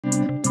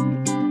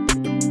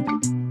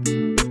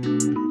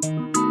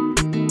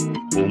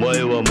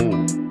は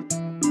もう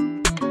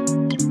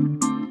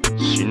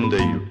死んでい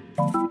る。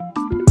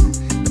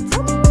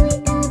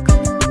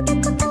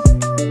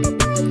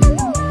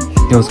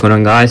Hey, what's going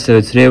on, guys? So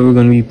today we're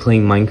going to be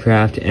playing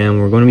Minecraft, and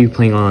we're going to be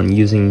playing on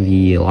using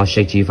the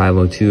Logitech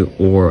G502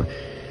 or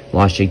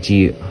Logitech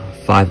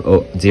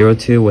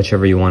G502,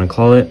 whichever you want to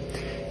call it.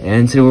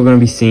 And today we're going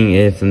to be seeing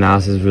if the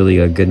mouse is really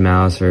a good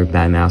mouse or a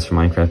bad mouse for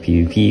Minecraft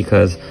PvP,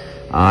 because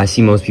I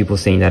see most people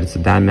saying that it's a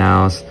bad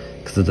mouse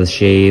because of the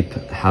shape,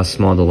 how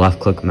small the left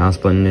click mouse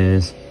button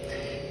is,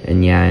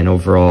 and yeah, and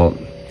overall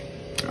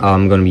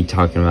I'm going to be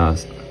talking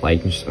about,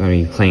 like, I'm just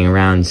going to be playing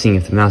around and seeing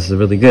if the mouse is a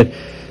really good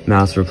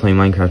mouse for playing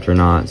Minecraft or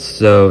not.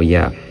 So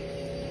yeah,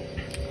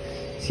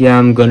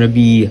 I'm going to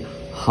be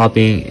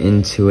hopping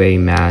into a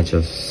match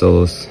of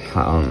solos.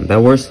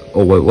 That works.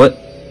 Oh wait, what?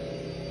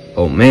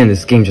 Oh man,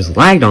 this game just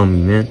lagged on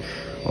me, man.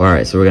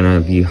 Alright, so we're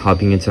gonna be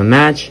hopping into a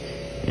match,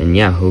 and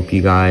yeah, hope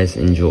you guys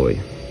enjoy.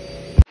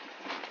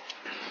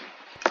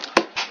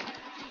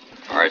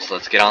 Alright, so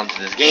let's get on to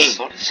this game.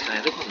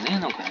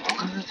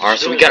 Alright,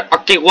 so we got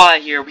Arcade Y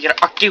here. We got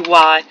Arcade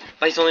Y,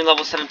 but he's only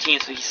level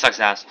 17, so he sucks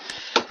ass.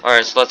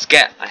 Alright, so let's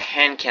get a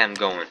hand cam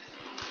going.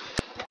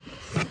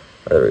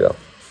 There we go.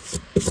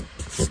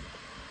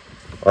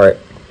 Alright,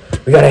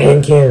 we got a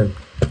hand cam.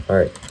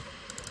 Alright.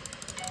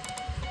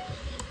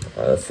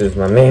 Let's use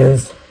my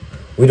mans.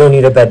 We don't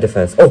need a bad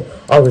defense. Oh,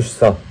 I was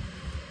stuck.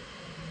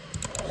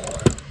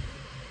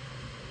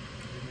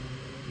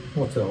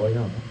 What's up?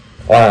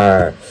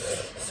 Alright.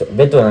 So,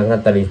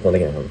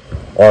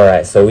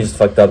 alright, so we just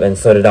fucked up, and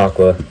so did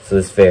Aqua. So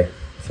this is fair.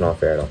 It's not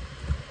fair at all.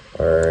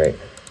 Alright.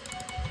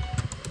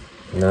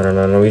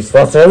 No. We just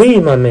lost our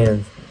lead, my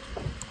man.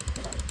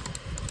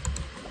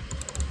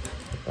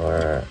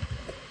 Alright.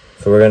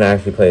 So we're gonna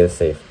actually play this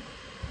safe.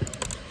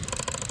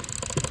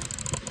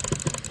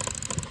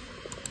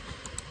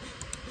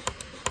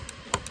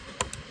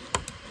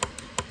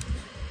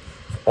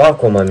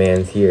 Aqua, my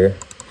man's here.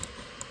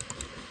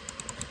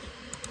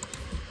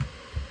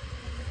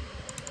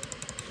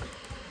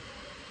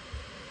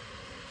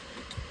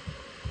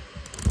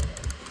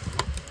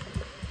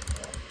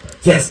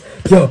 Yes!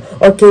 Yo!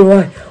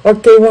 RKY!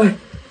 RKY!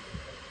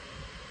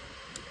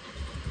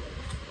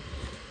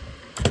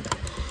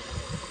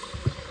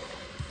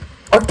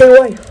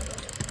 RKY!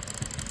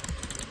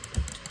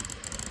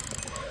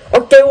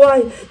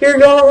 RKY! You're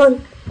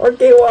gone!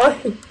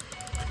 RKY!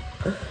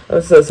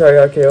 I'm so sorry,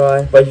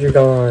 RKY, but you're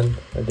gone.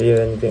 Or do you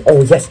have anything?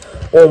 Oh, yes!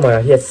 Oh my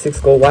god, he has 6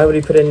 gold. Why would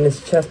he put it in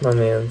his chest, my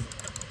man?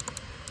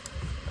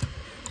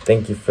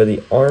 Thank you for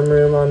the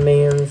armor, my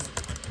mans.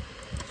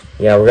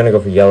 Yeah, we're gonna go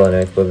for yellow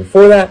next, but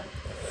before that,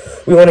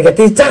 we want to get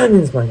these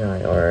diamonds, my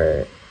guy.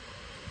 Alright.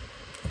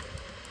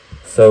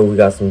 So, we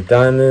got some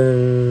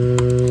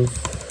diamonds.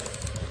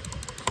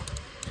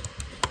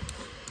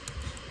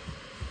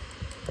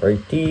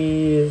 Right,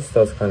 these. That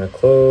was kind of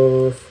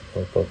close.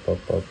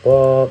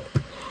 Bop.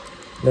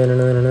 No.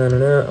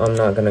 I'm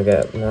not gonna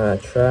get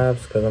mad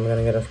traps because I'm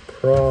gonna get a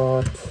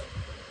prot.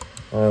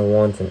 I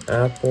want an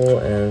apple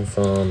and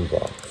some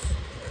blocks.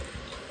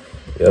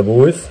 Yeah,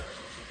 boys.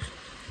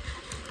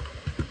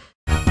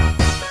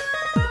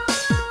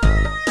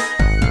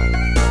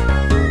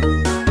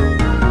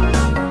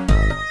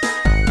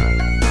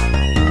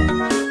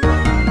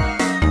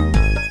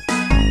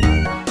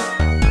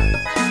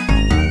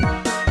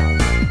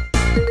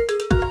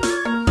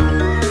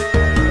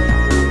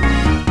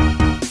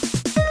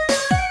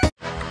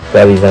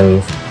 Grab these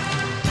enemies.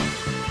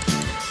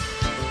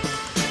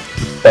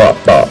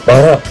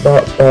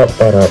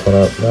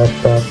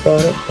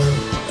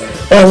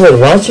 Oh, with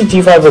Logitech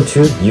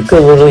G502, you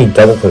can literally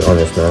double click on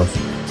this mouse.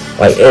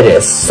 Like, it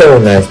is so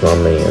nice, my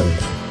man.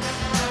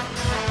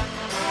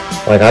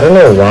 Like, I don't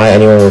know why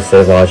anyone would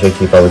say Logitech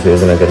G502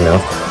 isn't a good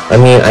mouse. I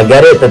mean, I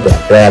get it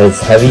that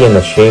it's heavy and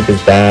the shape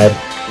is bad,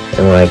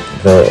 and like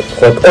the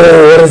click.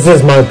 Oh, what is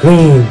this, my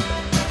green?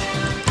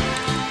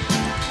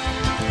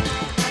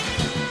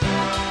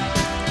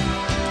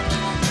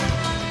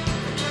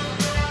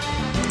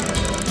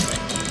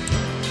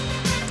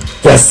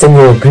 Yes,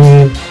 Senor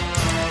Green.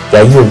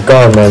 Yeah, you're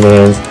gone, my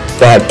man.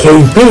 That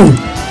KB.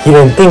 He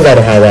didn't think I'd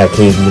have that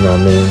KB, my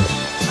man.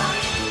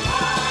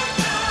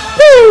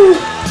 Woo!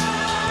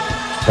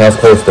 That's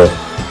close though.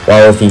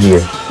 Why was he here?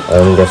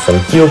 Get some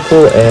heal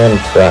pool and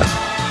trap.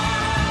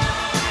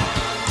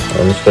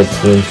 Let's get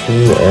TNT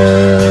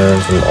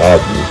and some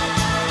obby.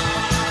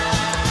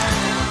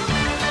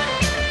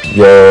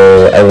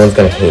 Yo, everyone's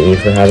gonna hate me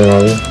for having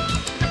obby.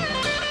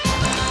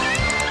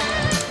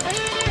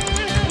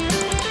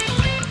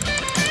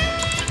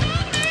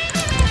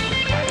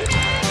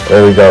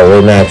 There we go,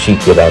 we're not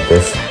cheeky about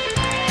this.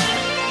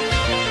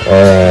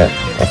 Alright,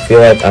 I feel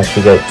like I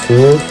should get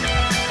tools.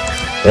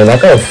 Man,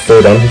 that guy was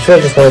so dumb. He should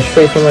have just went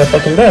straight from my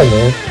fucking bed,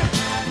 man.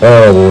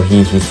 Oh, well,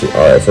 he's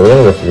alright, so we're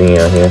gonna go for green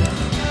out here.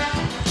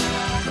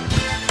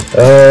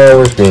 Oh,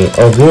 where's green?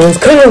 Oh, green's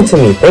coming to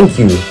me! Thank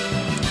you!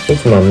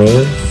 Thank you, my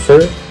man,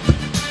 sir.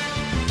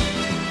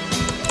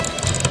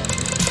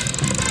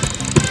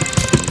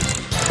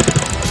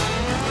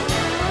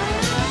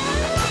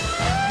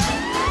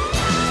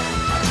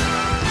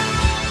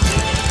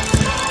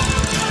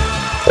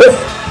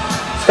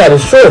 got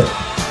destroyed.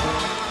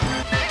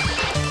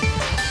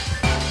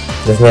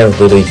 This man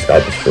literally just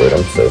got destroyed.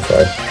 I'm so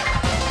sorry.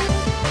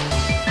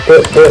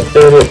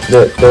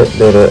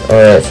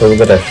 Alright, so we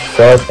got a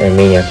shark and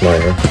maniac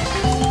miner.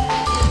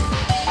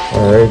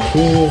 Alright,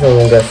 cheese. I'm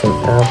gonna get some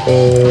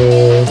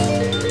apples.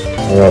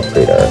 I'm gonna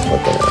upgrade our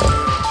fucking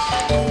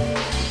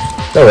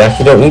No, we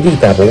actually don't need to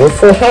eat that, but we're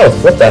full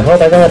health. What the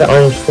hell? I got an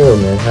iron sword,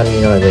 man. How do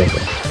you not get it?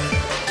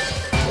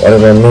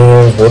 Whatever it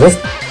means.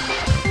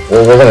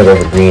 Well, we're gonna go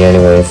for green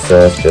anyway, so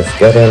let's just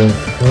get in.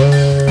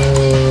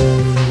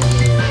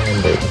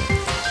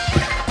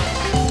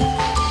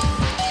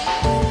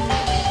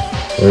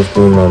 Where's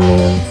Green My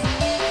Man?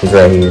 He's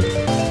right here.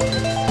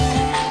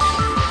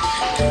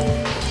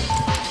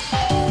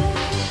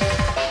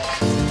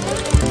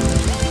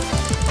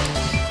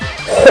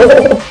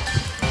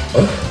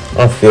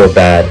 I feel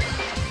bad.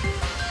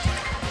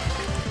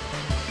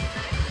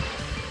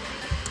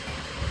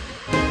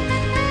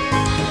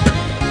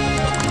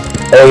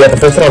 Oh, yeah, the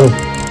first one.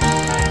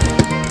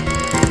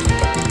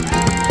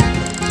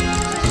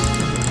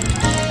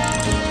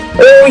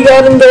 Oh, we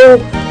got him though.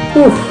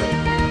 Whew.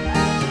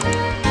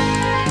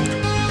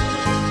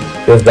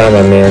 Goes down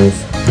my man's.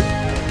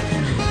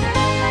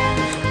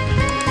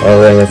 Oh,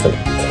 we're gonna get some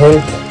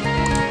tint.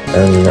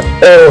 And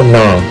oh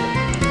no.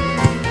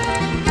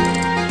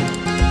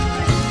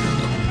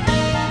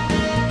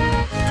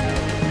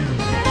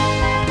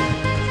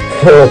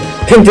 Oh,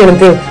 pink did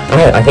pink.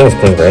 I think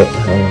it's pink, right?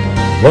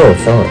 No,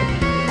 it's not.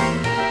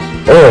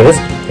 Oh, it is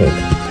pink.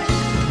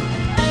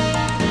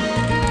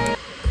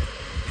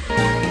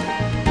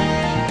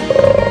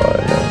 Oh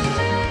no.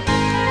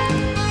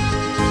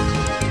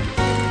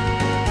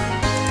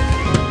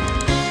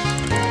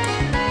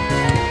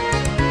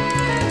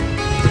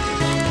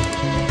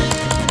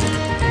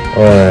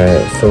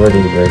 Alright, so where do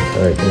you break?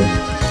 Right here.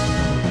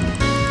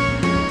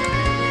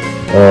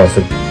 Oh, so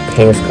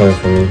pink's coming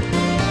from me.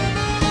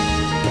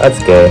 That's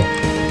gay.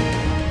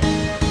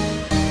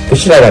 Good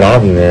shit I got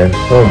off you, man.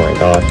 Oh my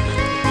god.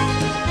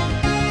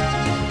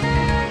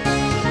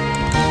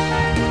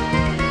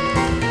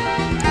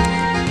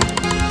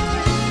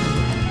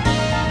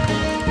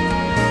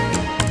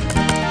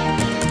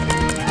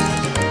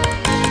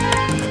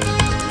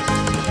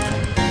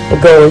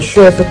 We're going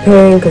straight for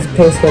pink, cause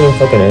pink's getting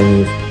fucking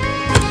enemies.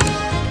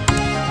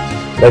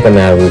 Like a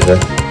mad loser.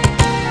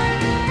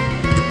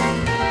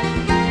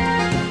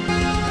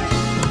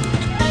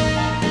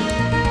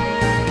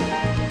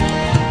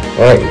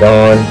 Alright,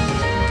 gone.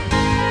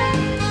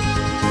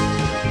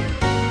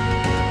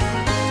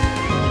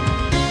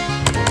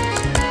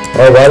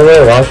 Oh, by the way,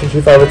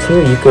 Laptop-Acer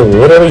g502, you could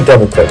literally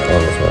double click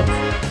on this mouse.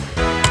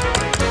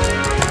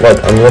 Look,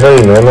 I'm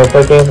literally normal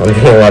clicking, I'm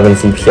getting 11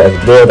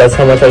 CPS. Dude, that's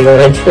how much I go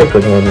and trick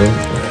with one.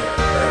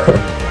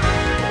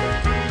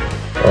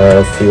 Alright,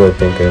 let's see what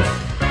pink is.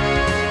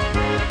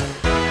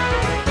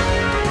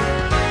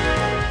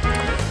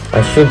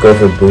 I should go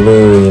for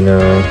blue, you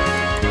know.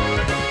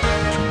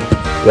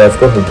 Yeah, let's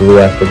go for blue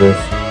after this.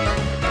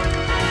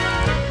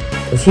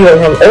 Does he have...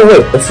 Oh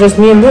wait, it's just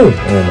me and blue!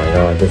 Oh my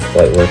god, this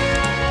flight worked.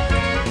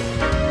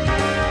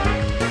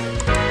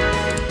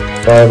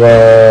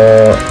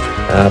 Fiber,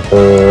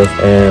 apples,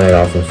 and I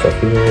got some stuff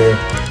here.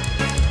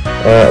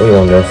 Alright, we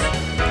won this.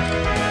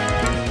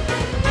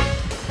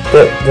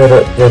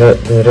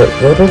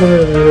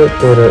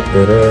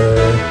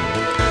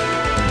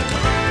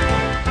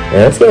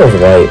 Yeah, this game was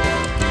light.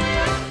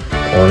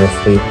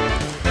 Honestly,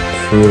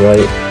 too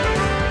light.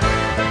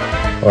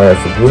 Alright,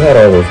 so blue had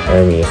all those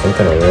enemies, I'm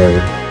kinda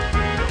worried.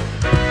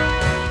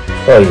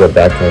 Probably go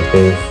back to my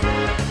base.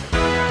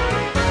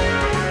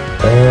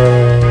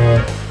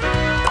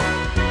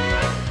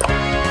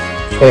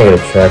 Trying to get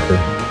a tracker.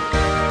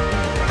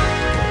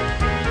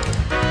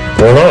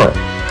 Why not?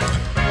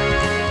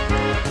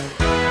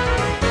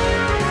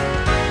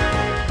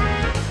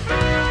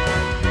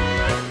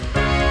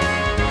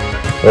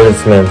 Where did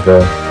this man go?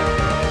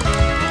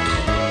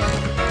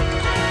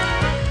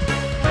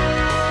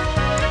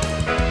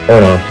 Oh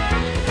no.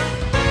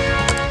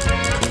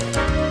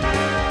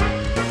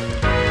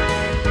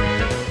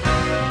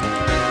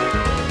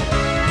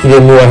 He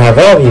didn't know I have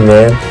all of you,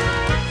 man.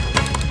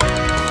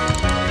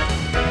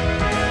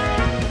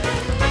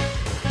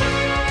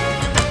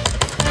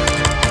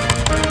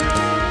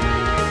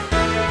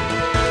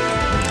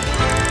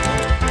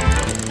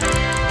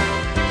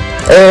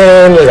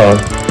 And you're gone.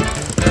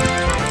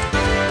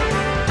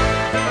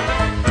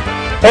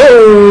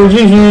 Oh,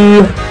 GG.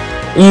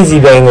 Easy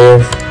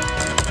bangers.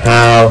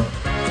 How?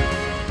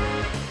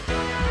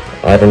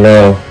 I don't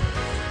know.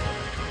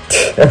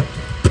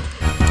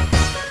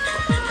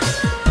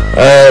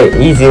 Alright,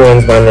 easy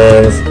ones, my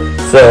mans.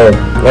 So,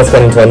 let's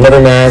get into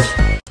another match.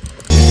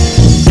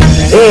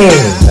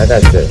 Dang, I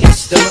got good.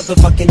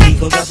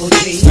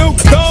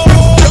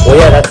 Well,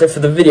 yeah, that's it for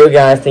the video,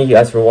 guys. Thank you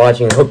guys for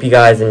watching. Hope you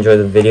guys enjoyed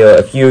the video.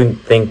 If you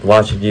think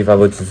Logitech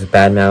G502 is a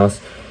bad mouse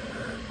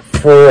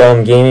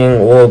for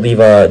gaming, we'll leave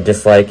a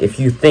dislike. If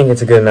you think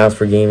it's a good mouse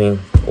for gaming,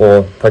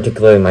 or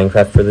particularly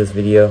Minecraft for this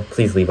video,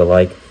 please leave a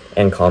like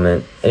and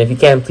comment. And if you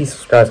can, please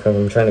subscribe, because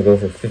I'm trying to go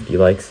for 50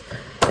 likes.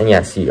 And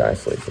yeah, see you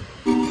guys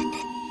later.